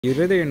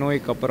இருதய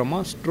நோய்க்கு அப்புறமா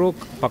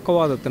ஸ்ட்ரோக்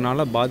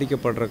பக்கவாதத்தினால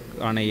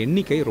பாதிக்கப்படுறதுக்கான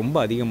எண்ணிக்கை ரொம்ப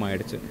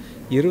அதிகமாகிடுச்சு.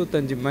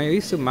 25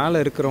 வயசு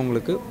மேலே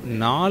இருக்கிறவங்களுக்கு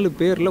 4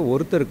 பேரில்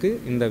ஒருத்தருக்கு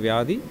இந்த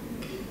வியாதி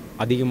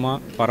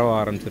அதிகமாக பரவ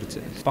ஆரம்பிச்சிருச்சு.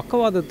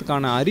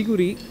 பக்கவாதத்துக்கான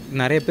அறிகுறி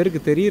நிறைய பேருக்கு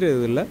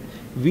தெரியறது இல்லை,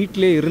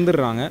 வீட்டிலே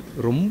இருந்துடுறாங்க,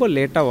 ரொம்ப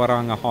லேட்டாக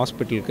வராங்க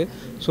ஹாஸ்பிட்டலுக்கு.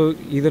 ஸோ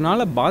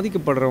இதனால்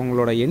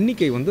பாதிக்கப்படுறவங்களோட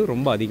எண்ணிக்கை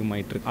ரொம்ப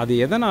அதிகமாகிட்டுருக்கு. அது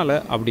எதனால்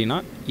அப்படின்னா,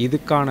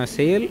 இதுக்கான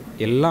செயல்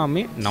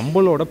எல்லாமே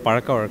நம்மளோட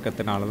பழக்க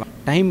வழக்கத்தினால தான்.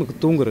 டைமுக்கு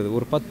தூங்குறது,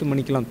 ஒரு 10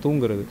 மணிக்கெலாம்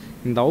தூங்குறது,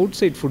 இந்த அவுட்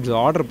சைட் ஃபுட்ஸ்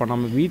ஆர்டர்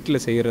பண்ணாமல்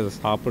வீட்டில் செய்கிறத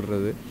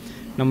சாப்பிட்றது,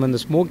 நம்ம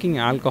இந்த ஸ்மோக்கிங்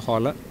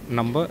ஆல்கஹாலை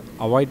நம்ம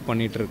அவாய்ட்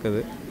பண்ணிகிட்டு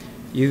இருக்குது.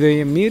 இதை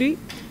மீறி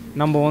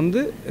நம்ம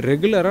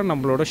ரெகுலராக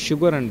நம்மளோட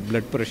சுகர் அண்ட்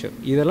பிளட் ப்ரெஷர்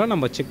இதெல்லாம்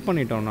நம்ம செக்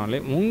பண்ணிட்டோம்னாலே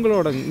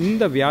உங்களோட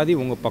இந்த வியாதி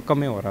உங்கள்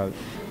பக்கமே வராது.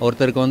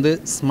 ஒருத்தருக்கு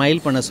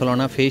ஸ்மைல் பண்ண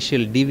சொல்லணும்னா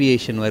ஃபேஷியல்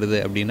டீவியேஷன் வருது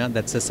அப்படின்னா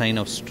that's a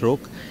sign of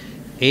stroke.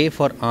 A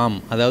for arm,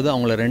 அதாவது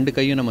அவங்கள 2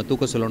 கையும் நம்ம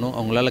தூக்க சொல்லணும்,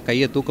 அவங்களால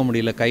கையை தூக்க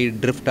முடியல, கை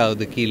ட்ரிஃப்ட்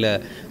ஆகுது கீழே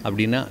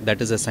அப்படின்னா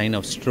that is a sign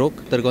of stroke.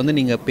 ஒருத்தருக்கு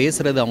நீங்கள்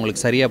பேசுகிறது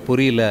அவங்களுக்கு சரியாக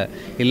புரியல,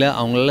 இல்லை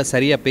அவங்களால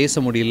சரியாக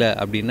பேச முடியல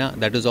அப்படின்னா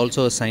that is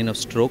also a sign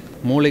of stroke.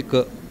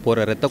 மூளைக்கு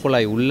போகிற இரத்த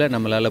குழாய் உள்ளே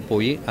நம்மளால்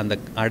போய் அந்த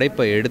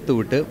அடைப்பை எடுத்து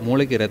விட்டு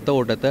மூளைக்கு இரத்த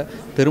ஓட்டத்தை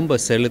திரும்ப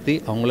செலுத்தி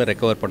அவங்கள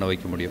ரெக்கவர் பண்ண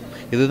வைக்க முடியும்.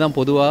 இதுதான்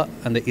பொதுவாக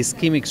அந்த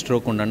இஸ்கீமிக்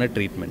ஸ்ட்ரோக் உண்டான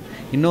ட்ரீட்மெண்ட்.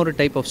 இன்னொரு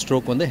type of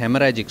stroke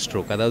haemorrhagic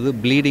stroke, அதாவது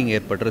ப்ளீடிங்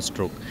ஏற்படுற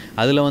ஸ்ட்ரோக்.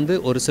 அதில்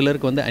ஒரு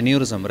சிலருக்கு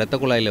அனியூரிசம், இரத்த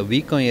குழாயில்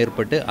வீக்கம்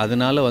ஏற்பட்டு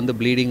அதனால்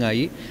ப்ளீடிங்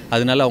ஆகி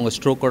அதனால் அவங்க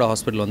ஸ்ட்ரோக்கோட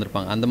ஹாஸ்பிட்டல்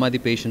வந்திருப்பாங்க. அந்த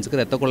மாதிரி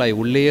பேஷண்ட்ஸுக்கு இரத்த குழாய்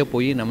உள்ளேயே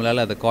போய்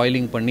நம்மளால் அதை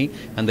காயிலிங் பண்ணி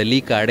அந்த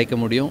லீக்கை அடைக்க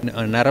முடியும்.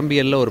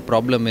 நரம்பியலில் ஒரு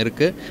ப்ராப்ளம்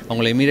இருக்குது,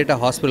 அவங்கள இமீடியட்டாக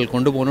ஹாஸ்பிட்டல்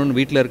கொண்டு போகணுன்னு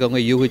வீட்டில்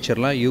இருக்கவங்க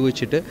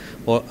யூகிச்சிட்டு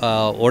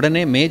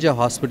உடனே major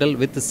hospital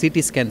with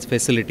CD scans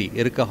facility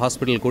இருக்க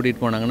ஹாஸ்பிட்டல்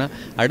கூட்டிகிட்டு போனாங்கன்னா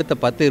அடுத்த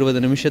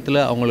 10-20 நிமிஷத்தில்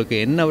அவங்களுக்கு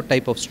என்ன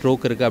டைப் ஆஃப்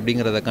ஸ்ட்ரோக் இருக்குது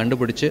அப்படிங்கிறத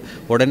கண்டுபிடிச்சி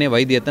உடனே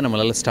வைத்தியத்தை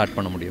நம்மளால் ஸ்டார்ட்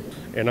பண்ண முடியும்.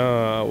 ஏன்னா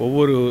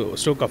ஒவ்வொரு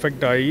ஸ்ட்ரோக்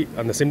அஃபெக்ட் ஆகி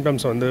அந்த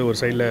சிம்டம்ஸ் ஒரு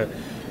சைடில்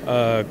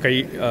கை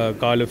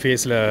கால்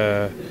ஃபேஸில்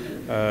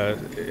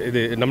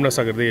இது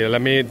நம்னஸ் ஆகிறது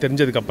எல்லாமே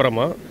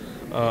தெரிஞ்சதுக்கப்புறமா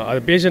அது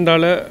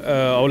பேஷண்ட்டால்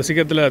அவ்வளோ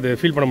சீக்கிரத்தில் அது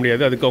ஃபீல் பண்ண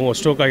முடியாது. அதுக்கு அவங்க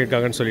ஸ்ட்ரோக்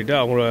ஆகியிருக்காங்கன்னு சொல்லிவிட்டு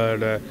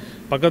அவங்களோட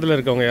பக்கத்தில்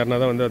இருக்கவங்க யாருனா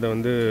தான் அதை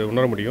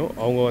உணர முடியும்.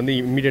 அவங்க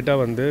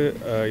இம்மீடியட்டாக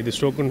இது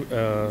ஸ்ட்ரோக்குன்னு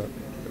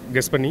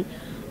கெஸ் பண்ணி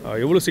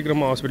எவ்வளோ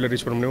சீக்கிரமாக ஹாஸ்பிட்டலில்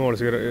ரீச் பண்ண முடியுமோ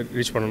அவ்வளோ சீக்கிரம்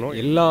ரீச் பண்ணணும்.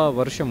 எல்லா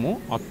வருஷமும்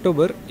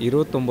அக்டோபர்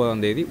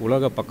 29ஆம் தேதி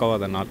உலக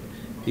பக்கவாத நாள்.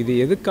 இது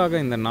எதுக்காக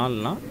இந்த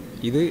நாள்னால்,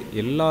 இது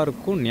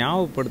எல்லாருக்கும்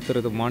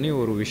ஞாபகப்படுத்துறது மாதிரி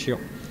ஒரு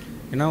விஷயம்.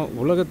 ஏன்னா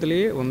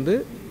உலகத்திலேயே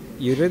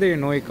இருதய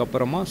நோய்க்கு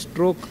அப்புறமா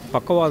ஸ்ட்ரோக்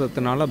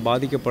பக்கவாதத்தினால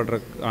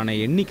பாதிக்கப்படுறதுக்கான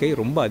எண்ணிக்கை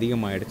ரொம்ப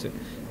அதிகமாகிடுச்சு.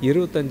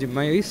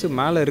 25 வயசு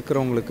மேலே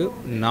இருக்கிறவங்களுக்கு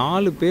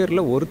 4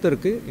 பேரில்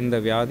ஒருத்தருக்கு இந்த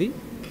வியாதி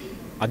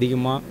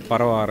அதிகமாக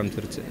பரவ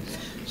ஆரம்பிச்சிருச்சு.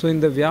 ஸோ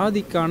இந்த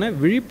வியாதிக்கான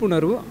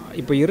விழிப்புணர்வு,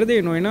 இப்போ இருதய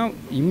நோய்னா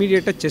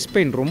இம்மீடியட்டாக செஸ்ட்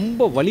பெயின்,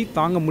 ரொம்ப வலி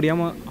தாங்க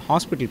முடியாமல்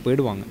ஹாஸ்பிட்டல்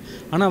போயிடுவாங்க.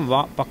 ஆனால்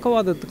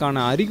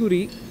பக்கவாதத்துக்கான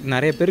அறிகுறி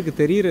நிறைய பேருக்கு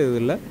தெரியறது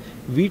இல்லை,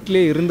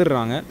 வீட்டிலே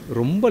இருந்துடுறாங்க,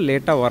 ரொம்ப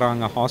லேட்டாக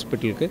வராங்க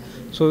ஹாஸ்பிட்டலுக்கு.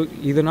 ஸோ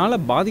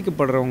இதனால்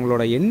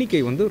பாதிக்கப்படுறவங்களோட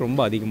எண்ணிக்கை ரொம்ப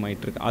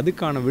அதிகமாகிட்டுருக்கு.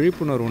 அதுக்கான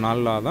விழிப்புணர்வு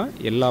நாளாக தான்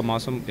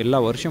எல்லா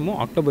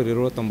வருஷமும் அக்டோபர்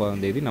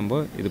 29ஆம் தேதி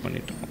நம்ம இது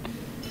பண்ணிகிட்ருக்கோம்.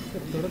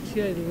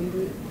 தொடர்ச்சியாக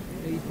இது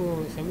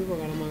இப்போது சமீப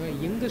காலமாக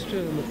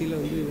யங்கஸ்டர் மத்தியில்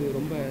இது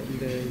ரொம்ப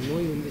இந்த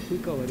நோய்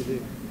குயிக்காக வருது,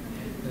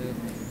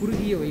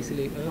 குறுகிய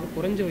வயசுலேயே, அதாவது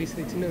குறைஞ்ச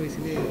வயசுலேயே, சின்ன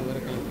வயசுலேயே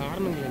வரக்கான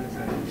காரணங்கள் என்ன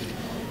சார்?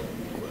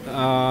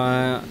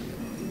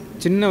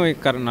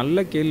 நல்ல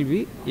கேள்வி.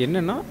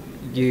 என்னென்னா,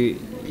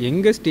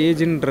 எங்கள்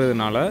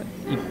ஸ்டேஜுன்றதுனால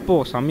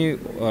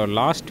இப்போது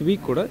லாஸ்ட்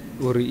வீக் கூட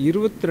ஒரு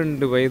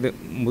 22 வயது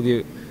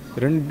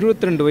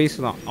 22 வயசு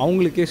தான்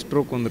அவங்களுக்கே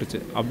ஸ்ட்ரோக்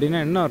வந்துருச்சு. அப்படின்னா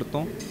என்ன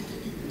அர்த்தம்?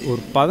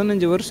 ஒரு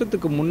 15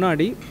 வருஷத்துக்கு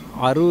முன்னாடி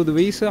 60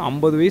 வயசு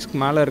 50 வயசுக்கு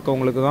மேலே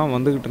இருக்கவங்களுக்கு தான்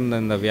வந்துக்கிட்டு இருந்த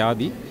இந்த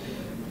வியாதி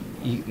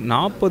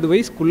 40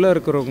 வயசுக்குள்ளே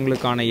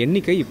இருக்கிறவங்களுக்கான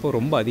எண்ணிக்கை இப்போ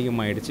ரொம்ப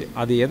அதிகமாகிடுச்சு.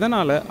 அது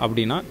எதனால்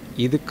அப்படின்னா,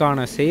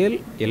 இதுக்கான செயல்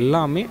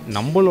எல்லாமே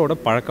நம்மளோட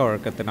பழக்க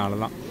வழக்கத்தினால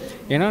தான்.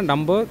 ஏன்னா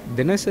நம்ம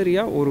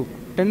தினசரியாக ஒரு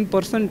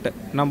 10%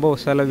 நம்ம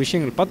சில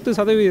விஷயங்கள்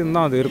 10%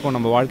 தான் அது இருக்கும்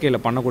நம்ம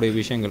வாழ்க்கையில் பண்ணக்கூடிய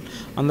விஷயங்கள்.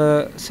 அந்த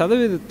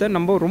சதவீதத்தை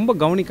நம்ம ரொம்ப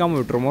கவனிக்காமல்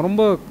விட்டுருவோம்.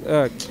 ரொம்ப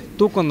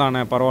தூக்கம்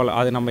தானே, பரவாயில்ல,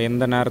 அது நம்ம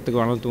எந்த நேரத்துக்கு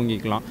வேணாலும்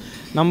தூங்கிக்கலாம்,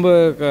 நம்ம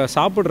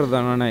சாப்பிட்றது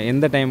தானே,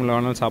 எந்த டைமில்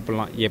வேணாலும்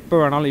சாப்பிட்லாம், எப்போ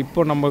வேணாலும்.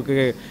 இப்போ நமக்கு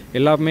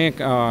எல்லாமே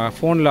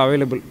ஃபோனில்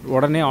அவைலபிள்,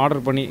 உடனே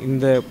ஆர்டர் பண்ணி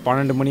இந்த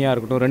 12 மணியாக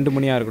இருக்கட்டும் 2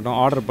 மணியாக இருக்கட்டும்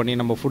ஆர்டர் பண்ணி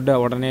நம்ம ஃபுட்டை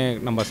உடனே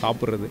நம்ம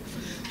சாப்பிட்றது.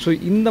 ஸோ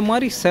இந்த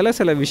மாதிரி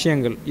சில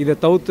விஷயங்கள், இதை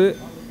தவிர்த்து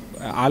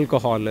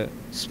ஆல்கஹாலு,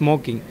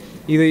 ஸ்மோக்கிங்,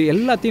 இது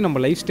எல்லாத்தையும் நம்ம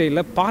லைஃப்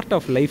ஸ்டைலில் பார்ட்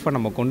ஆஃப் லைஃப்பை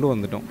நம்ம கொண்டு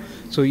வந்துட்டோம்.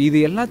 ஸோ இது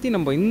எல்லாத்தையும்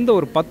நம்ம இந்த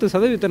ஒரு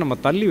 10% நம்ம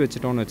தள்ளி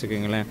வச்சுட்டோம்னு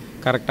வச்சுக்கோங்களேன்.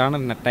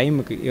 கரெக்டான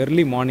டைமுக்கு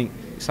எர்லி மார்னிங்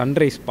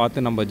சன்ரைஸ்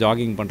பார்த்து நம்ம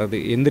ஜாகிங் பண்ணுறது,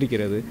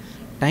 எந்திரிக்கிறது,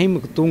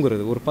 டைமுக்கு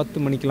தூங்குறது, ஒரு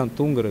 10 மணிக்கெலாம்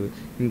தூங்குறது,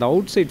 இந்த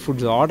அவுட் சைட்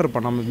ஃபுட்ஸ் ஆர்டர்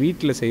பண்ணாமல்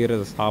வீட்டில்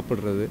செய்கிறத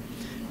சாப்பிட்றது,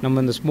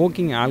 நம்ம இந்த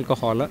ஸ்மோக்கிங்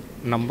ஆல்கஹாலை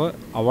நம்ம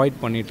அவாய்ட்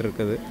பண்ணிகிட்டு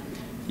இருக்குது.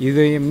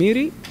 இதை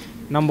மீறி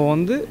நம்ம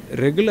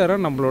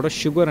ரெகுலராக நம்மளோட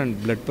சுகர் அண்ட்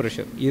பிளட்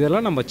ப்ரெஷர்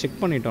இதெல்லாம் நம்ம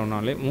செக்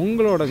பண்ணிட்டோம்னாலே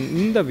உங்களோட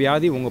இந்த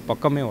வியாதி உங்கள்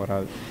பக்கமே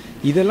வராது.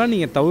 இதெல்லாம்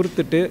நீங்கள்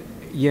தவிர்த்துட்டு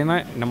ஏன்னா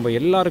நம்ம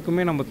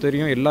எல்லாருக்குமே நம்ம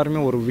தெரியும், எல்லாருமே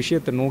ஒரு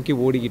விஷயத்தை நோக்கி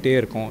ஓடிக்கிட்டே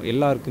இருக்கோம்.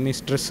 எல்லாருக்குமே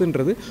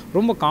ஸ்ட்ரெஸ்ஸுன்றது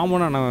ரொம்ப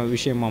காமனான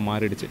விஷயமாக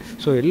மாறிடுச்சு.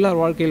 ஸோ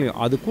எல்லார் வாழ்க்கையிலையும்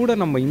அது கூட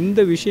நம்ம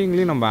இந்த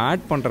விஷயங்களையும் நம்ம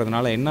ஆட்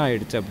பண்ணுறதுனால என்ன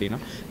ஆகிடுச்சு அப்படின்னா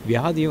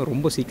வியாதியும்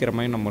ரொம்ப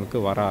சீக்கிரமாக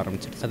நம்மளுக்கு வர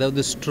ஆரம்பிச்சிடுச்சு.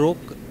 அதாவது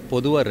ஸ்ட்ரோக்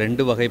பொதுவாக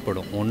 2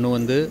 வகைப்படும். ஒன்று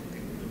வந்து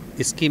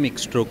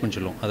இஸ்கீமிக் ஸ்ட்ரோக்குன்னு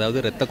சொல்லுவோம். அதாவது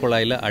இரத்த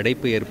குழாயில்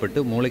அடைப்பு ஏற்பட்டு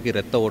மூளைக்கு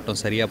இரத்த ஓட்டம்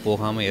சரியாக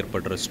போகாமல்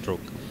ஏற்படுற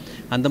ஸ்ட்ரோக்.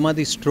 அந்த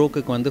மாதிரி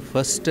ஸ்ட்ரோக்குக்கு வந்து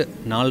ஃபஸ்ட்டு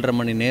 4.5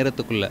 மணி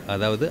நேரத்துக்குள்ளே,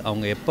 அதாவது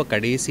அவங்க எப்போ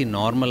கடைசி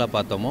நார்மலாக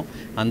பார்த்தோமோ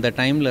அந்த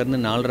டைம்லேருந்து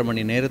 4.5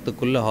 மணி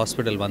நேரத்துக்குள்ளே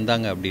ஹாஸ்பிட்டல்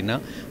வந்தாங்க அப்படின்னா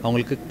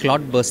அவங்களுக்கு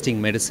கிளாட் பர்ஸ்டிங்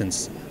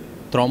மெடிசின்ஸ்,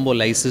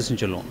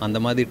 த்ரோம்போலைசிஸ்ன்னு சொல்லுவோம், அந்த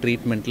மாதிரி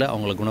ட்ரீட்மெண்ட்டில்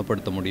அவங்கள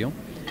குணப்படுத்த முடியும்.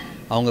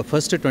 அவங்க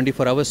ஃபஸ்ட்டு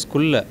 24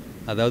 ஹவர்ஸ்க்குள்ளே,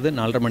 அதாவது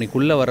 4.5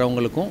 மணிக்குள்ளே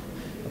வரவங்களுக்கும்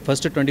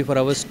ஃபஸ்ட்டு 24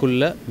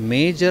 ஹவர்ஸ்க்குள்ளே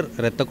மேஜர்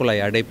இரத்த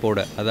குழாய் அடைப்போட,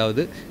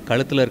 அதாவது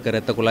கழுத்தில் இருக்க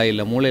இரத்த குழாய்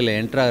இல்லை மூளையில்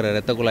என்ட்ராகிற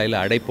இரத்த குழாயில்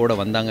அடைப்போட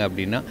வந்தாங்க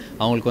அப்படின்னா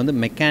அவங்களுக்கு வந்து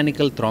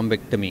மெக்கானிக்கல்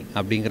த்ராம்பெக்டமி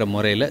அப்படிங்கிற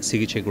முறையில்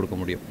சிகிச்சை கொடுக்க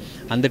முடியும்.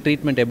 அந்த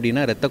ட்ரீட்மெண்ட்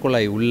எப்படின்னா இரத்த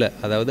குழாய் உள்ள,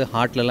 அதாவது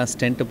ஹார்ட்லலாம்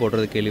ஸ்டென்ட்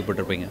போடுறது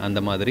கேள்விப்பட்டிருப்பீங்க,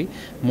 அந்த மாதிரி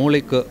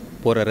மூளைக்கு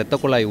போகிற இரத்த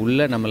குழாய்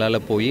உள்ளே நம்மளால்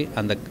போய்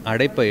அந்த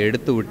அடைப்பை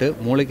எடுத்து விட்டு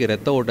மூளைக்கு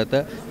இரத்த ஓட்டத்தை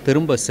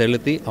திரும்ப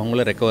செலுத்தி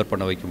அவங்கள ரெக்கவர்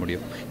பண்ண வைக்க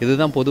முடியும்.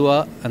 இதுதான்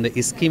பொதுவாக அந்த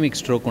இஸ்கீமிக்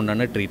ஸ்ட்ரோக்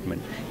உண்டான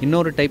ட்ரீட்மெண்ட்.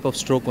 இன்னொரு டைப் ஆஃப்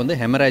ஸ்ட்ரோக் வந்து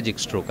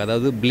ஹெமராஜிக் ஸ்ட்ரோக்,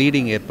 அதாவது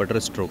ப்ளீடிங்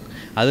ஏற்படுற ஸ்ட்ரோக்.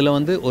 அதில்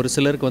வந்து ஒரு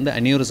சிலருக்கு வந்து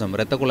அனியூரிசம்,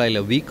 இரத்த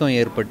குழாயில் வீக்கம்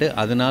ஏற்பட்டு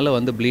அதனால்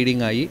வந்து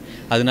ப்ளீடிங் ஆகி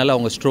அதனால்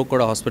அவங்க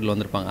ஸ்ட்ரோக்கோட ஹாஸ்பிட்டல்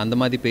வந்திருப்பாங்க. அந்த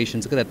மாதிரி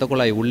பேஷண்ட்ஸுக்கு இரத்த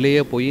குழாய்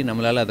உள்ளேயே போய்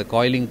நம்மளால் அதை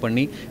காயிலிங்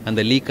பண்ணி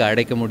அந்த லீக்கை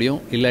அடைக்க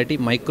முடியும். இல்லாட்டி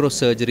மைக்ரோ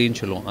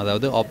சர்ஜரின்னு சொல்லுவோம்,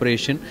 அதாவது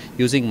ஆப்ரேஷன்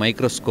யூஸிங்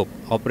மைக்ரோஸ்கோப்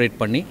ஆப்ரேட்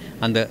பண்ணி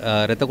அந்த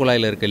இரத்த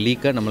குழாயில் இருக்க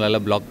லீக்கை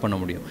நம்மளால் பிளாக் பண்ண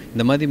முடியும்.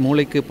 இந்த மாதிரி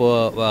மூளைக்கு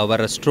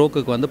வர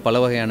ஸ்ட்ரோக்குக்கு வந்து பல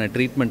வகையான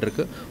ட்ரீட்மெண்ட்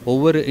இருக்குது.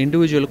 ஒவ்வொரு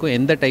இண்டிவிஜுவலுக்கும்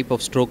எந்த டைப்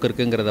ஆஃப் ஸ்ட்ரோக்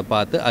இருக்குங்கிறத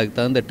பார்த்து அதுக்கு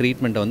தகுந்த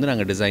ட்ரீட்மெண்ட்டை வந்து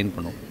நாங்கள் டிசைன்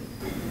பண்ணுவோம்.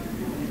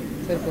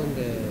 சார், இப்போ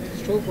இந்த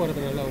ஸ்ட்ரோக்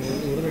வரதுனால அவங்க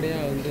வந்து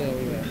உடனடியாக வந்து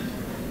அவங்க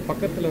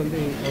பக்கத்தில் வந்து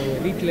அவங்க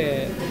வீட்டில்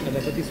அதை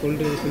பற்றி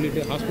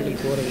சொல்லிட்டு ஹாஸ்பிட்டல்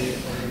போகிறது,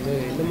 அவங்க வந்து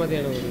எந்த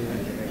மாதிரியான ஒரு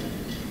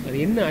அது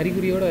என்ன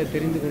அறிகுறியோடு அதை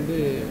தெரிந்து கொண்டு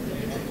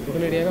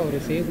உடனடியாக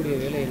அவர் செய்யக்கூடிய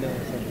வேலை என்ன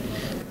சார்?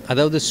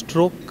 அதாவது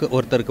ஸ்ட்ரோக்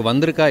ஒருத்தருக்கு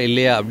வந்திருக்கா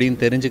இல்லையா அப்படின்னு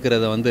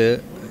தெரிஞ்சுக்கிறத வந்து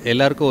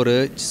எல்லாருக்கும் ஒரு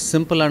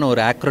சிம்பிளான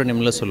ஒரு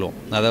ஆக்ரோனிமில் சொல்லுவோம்.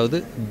 அதாவது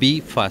B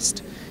fast.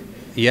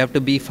 You have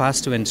to be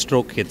fast when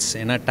stroke hits.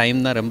 ஏன்னா டைம்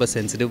தான் ரொம்ப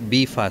சென்சிட்டிவ்.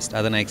 பி ஃபாஸ்ட்,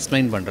 அதை நான்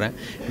எக்ஸ்பிளைன் பண்ணுறேன்.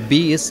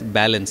 B is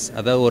balance.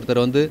 அதாவது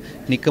ஒருத்தர் வந்து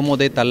நிற்கும்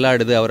போதே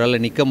தள்ளாடுது,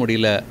 அவரால் நிற்க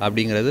முடியல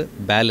அப்படிங்கிறது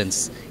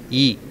balance.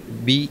 E,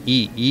 BE,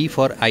 E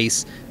for ice,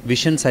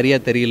 vision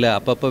சரியாக தெரியல,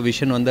 அப்பப்போ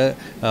விஷன் வந்து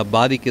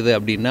பாதிக்குது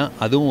அப்படின்னா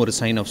அதுவும் ஒரு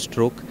sign of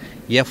stroke.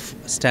 F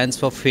stands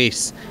for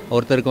face.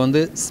 ஒருத்தருக்கு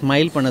வந்து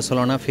ஸ்மைல் பண்ண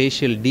சொல்லணும்னா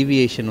ஃபேஷியல்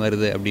டீவியேஷன்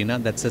வருது அப்படின்னா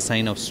that's a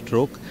sign of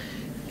stroke.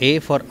 A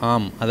for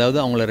arm, அதாவது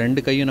அவங்கள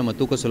 2 கையும் நம்ம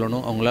தூக்க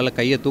சொல்லணும், அவங்களால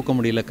கையை தூக்க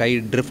முடியல, கை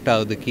ட்ரிஃப்ட்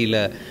ஆகுது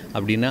கீழே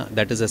அப்படின்னா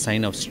that is a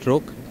sign of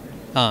stroke.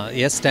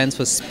 S stands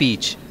for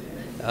speech.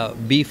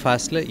 B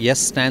ஃபாஸ்ட்டில்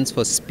S stands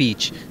for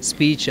speech.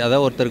 Speech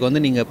அதாவது ஒருத்தருக்கு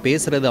வந்து நீங்கள்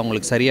பேசுகிறது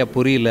அவங்களுக்கு சரியாக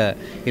புரியல,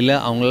 இல்லை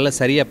அவங்களால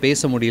சரியாக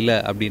பேச முடியல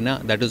அப்படின்னா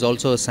that is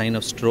also a sign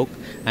of stroke.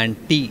 And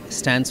D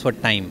stands for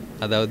time.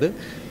 அதாவது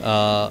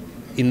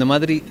இந்த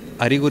மாதிரி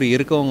அறிகுறி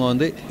இருக்கவங்க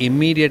வந்து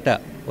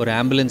இம்மீடியட்டாக ஒரு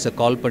ஆம்புலன்ஸை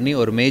கால் பண்ணி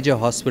ஒரு மேஜர்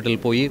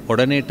ஹாஸ்பிட்டல் போய்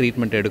உடனே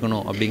ட்ரீட்மெண்ட்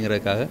எடுக்கணும்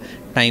அப்படிங்கிறதுக்காக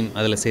டைம்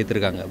அதில்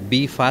சேர்த்துருக்காங்க. பி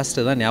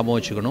ஃபாஸ்ட்டு தான் ஞாபகம்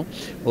வச்சுக்கணும்.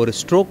 ஒரு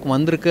ஸ்ட்ரோக்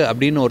வந்திருக்கு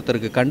அப்படின்னு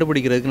ஒருத்தருக்கு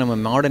கண்டுபிடிக்கிறதுக்கு நம்ம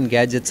மாடர்ன்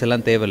கேஜெட்ஸ்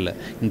எல்லாம் தேவையில்லை.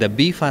 இந்த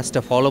பி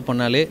ஃபாஸ்ட்டை ஃபாலோ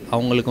பண்ணாலே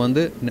அவங்களுக்கு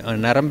வந்து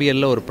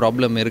நரம்பியலில் ஒரு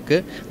ப்ராப்ளம்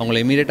இருக்குது, அவங்கள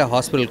இமீடியட்டாக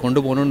ஹாஸ்பிட்டல்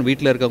கொண்டு போகணுன்னு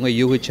வீட்டில் இருக்கவங்க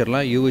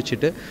யூகிச்சிடலாம்.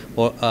 யூகிச்சிட்டு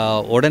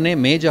உடனே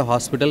major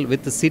hospital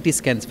with CD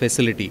scans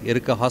facility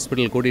இருக்க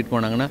ஹாஸ்பிட்டல் கூட்டிகிட்டு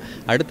போனாங்கன்னா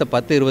அடுத்த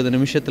 10-20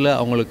 நிமிஷத்தில்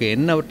அவங்களுக்கு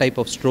என்ன டைப்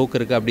ஆஃப் ஸ்ட்ரோக்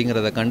இருக்குது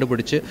அப்படிங்கிறத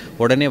கண்டுபிடிச்சி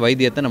உடனே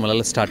வைத்தியத்தை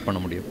நம்மளால் ஸ்டார்ட் பண்ண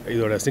முடியும்.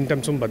 இதோட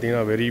சிம்டம்ஸும்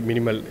பார்த்திங்கன்னா வெரி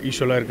மினிமல்.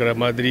 யூஸ்வலாக இருக்கிற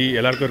மாதிரி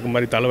எல்லாருக்கும் இருக்க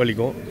மாதிரி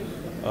தலைவலிக்கும்.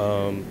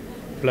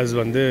 ப்ளஸ்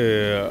வந்து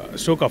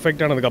ஸ்ட்ரோக்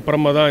அஃபெக்ட்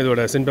ஆனதுக்கப்புறமா தான்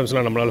இதோட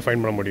சிம்டம்ஸ்லாம் நம்மளால்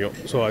ஃபைண்ட் பண்ண முடியும்.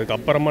 ஸோ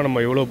அதுக்கப்புறமா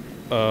நம்ம எவ்வளோ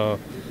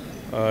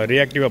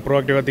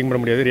ப்ரோஆக்டிவாக திங்க்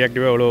பண்ண முடியாது,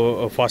 ரியாக்டிவாக எவ்வளோ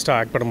ஃபாஸ்ட்டாக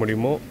ஆக்ட் பண்ண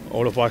முடியுமோ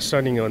அவ்வளோ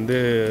ஃபாஸ்ட்டாக நீங்கள் வந்து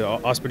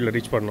ஹாஸ்பிட்டலில்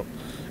ரீச் பண்ணணும்.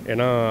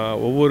 ஏன்னா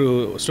ஒவ்வொரு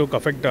ஸ்ட்ரோக்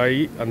அஃபெக்ட்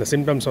ஆகி அந்த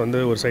சிம்டம்ஸ்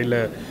வந்து ஒரு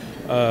சைடில்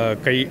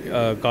கை,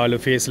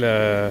 கால், ஃபேஸில்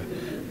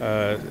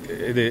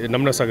இது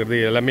நம்னஸ் ஆகிறது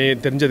எல்லாமே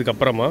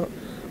தெரிஞ்சதுக்கப்புறமா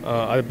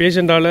அது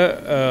பேஷண்ட்டால்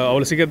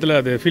அவ்வளோ சீக்கிரத்தில்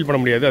அது ஃபீல் பண்ண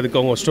முடியாது. அதுக்கு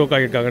அவங்க ஸ்ட்ரோக்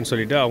ஆகியிருக்காங்கன்னு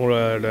சொல்லிவிட்டு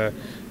அவங்களோட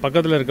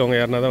பக்கத்தில் இருக்கவங்க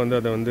யாருனா தான் வந்து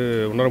அதை வந்து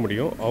உணர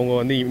முடியும். அவங்க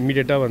வந்து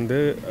இம்மீடியட்டாக வந்து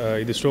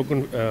இது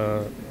ஸ்ட்ரோக்குன்னு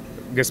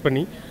கெஸ்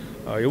பண்ணி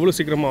எவ்வளோ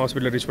சீக்கிரமாக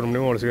ஹாஸ்பிட்டலில் ரீச் பண்ண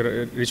முடியுமோ அவ்வளோ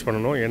சீக்கிரம் ரீச்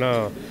பண்ணணும். ஏன்னா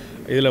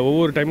இதில்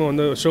ஒவ்வொரு டைமும்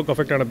வந்து ஸ்ட்ரோக்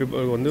அஃபெக்ட் ஆன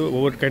பீப்புள் வந்து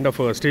ஒவ்வொரு கைண்ட்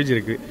ஆஃப் ஸ்டேஜ்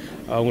இருக்குது.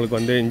 அவங்களுக்கு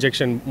வந்து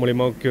இன்ஜெக்ஷன்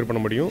மூலிமா க்யூர்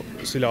பண்ண முடியும்,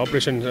 சில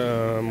ஆப்ரேஷன்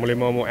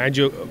மூலிமாவும்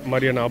ஆன்ஜியோ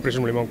மாதிரியான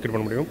ஆப்ரேஷன் மூலிமா க்யூர்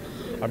பண்ண முடியும்.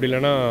 அப்படி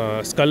இல்லைனா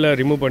ஸ்கல்லை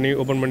ரிமூவ் பண்ணி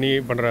ஓப்பன் பண்ணி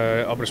பண்ணுற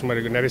ஆப்ரேஷன் மாதிரி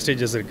இருக்குது. நிறைய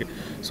ஸ்டேஜஸ் இருக்குது.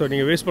 ஸோ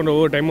நீங்கள் வேஸ்ட் பண்ணுற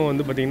ஒவ்வொரு டைமும்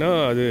வந்து பார்த்திங்கன்னா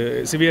அது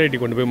சிவியாரிட்டி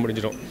கொண்டு போய்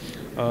முடிஞ்சிடும்.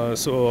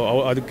 ஸோ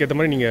அதுக்கேற்ற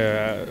மாதிரி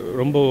நீங்கள்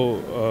ரொம்ப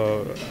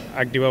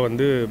ஆக்டிவாக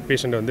வந்து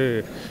பேஷண்ட்டை வந்து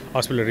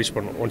ஹாஸ்பிட்டலில் ரீச்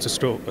பண்ணணும் ஒன்ஸ்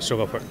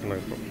ஸ்ட்ரோக் அஃபெக்ட்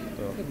இருக்கும்.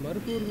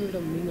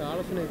 மருத்துவர்களிடம் நீங்கள்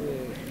ஆலோசனை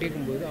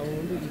கேட்கும்போது அவங்க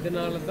வந்து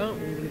இதனால தான்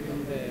உங்களுக்கு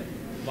இந்த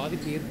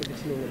பாதிப்பு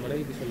ஏற்பட்டுச்சுன்னு உங்கள்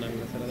மனைவிக்கு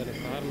சொன்னாங்களா சார்? அதோட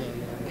காரணம்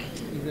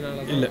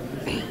இதனால இல்லை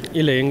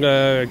இல்லை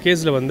எங்கள்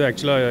கேஸில் வந்து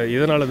ஆக்சுவலாக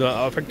எதனால் அது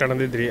அஃபெக்ட்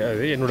ஆனதே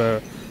தெரியாது. என்னோடய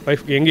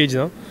ஒய்ஃப்க்கு எங்கேஜ்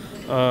தான்.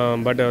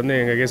 பட் வந்து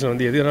எங்கள் கேஸில்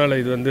வந்து எதனால்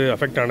இது வந்து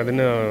அஃபெக்ட்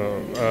ஆனதுன்னு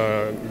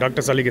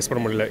டாக்டர்ஸாலே கெஸ்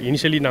பண்ண முடியல.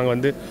 இனிஷியலி நாங்கள்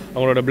வந்து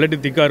அவங்களோட பிளட்டு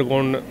திக்காக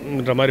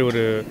இருக்கும்ன்ற மாதிரி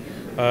ஒரு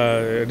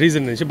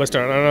ரீசன் இருந்துச்சு. பட்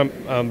ஆனால்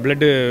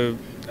பிளட்டு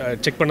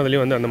செக்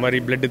பண்ணதுலேயும் வந்து அந்த மாதிரி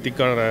பிளட்டு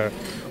திக்கான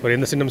ஒரு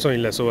எந்த சிம்டம்ஸும்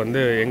இல்லை. ஸோ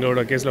வந்து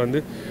எங்களோட கேஸில்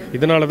வந்து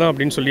இதனால தான்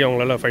அப்படின்னு சொல்லி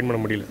அவங்களால ஃபைண்ட்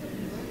பண்ண முடியல.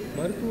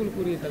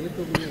 மருத்துவர்களுக்குரிய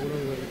தவிர்க்கக்கூடிய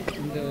உணவுகள்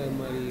இந்த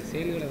மாதிரி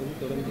செயல்களை வந்து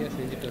தொடர்ச்சியாக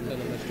செஞ்சுட்டு வந்தால்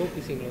நம்ம ஸ்ட்ரோக்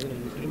விஷயங்களை வந்து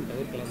நம்ம முற்றிலும்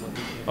தவிர்க்கலாமா?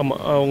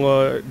 ஆமாம், அவங்க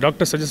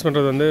டாக்டர் சஜஸ்ட்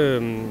பண்ணுறது வந்து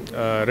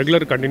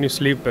regular continuous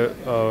sleep,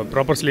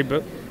 proper sleep,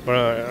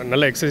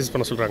 நல்ல எக்ஸசைஸ்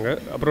பண்ண சொல்கிறாங்க.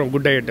 அப்புறம்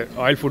குட் டயட்,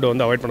 ஆயில் ஃபுட்டை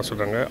வந்து அவாய்ட் பண்ண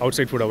சொல்கிறாங்க, அவுட்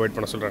சைட் ஃபுட் அவாய்ட்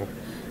பண்ண சொல்கிறாங்க.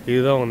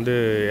 இதுதான் வந்து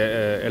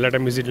எல்லா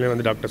டைம் விசிட்லேயும்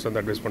வந்து டாக்டர்ஸ்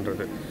வந்து அட்வைஸ்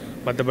பண்ணுறது.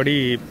 மற்றபடி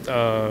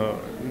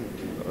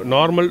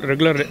நார்மல்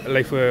ரெகுலர்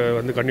லைஃப்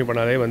வந்து கண்டினியூ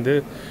பண்ணாலே வந்து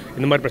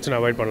இந்த மாதிரி பிரச்சனை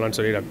அவாய்ட் பண்ணலான்னு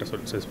சொல்லி டாக்டர்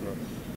சஜஸ்ட் பண்ணுவாங்க.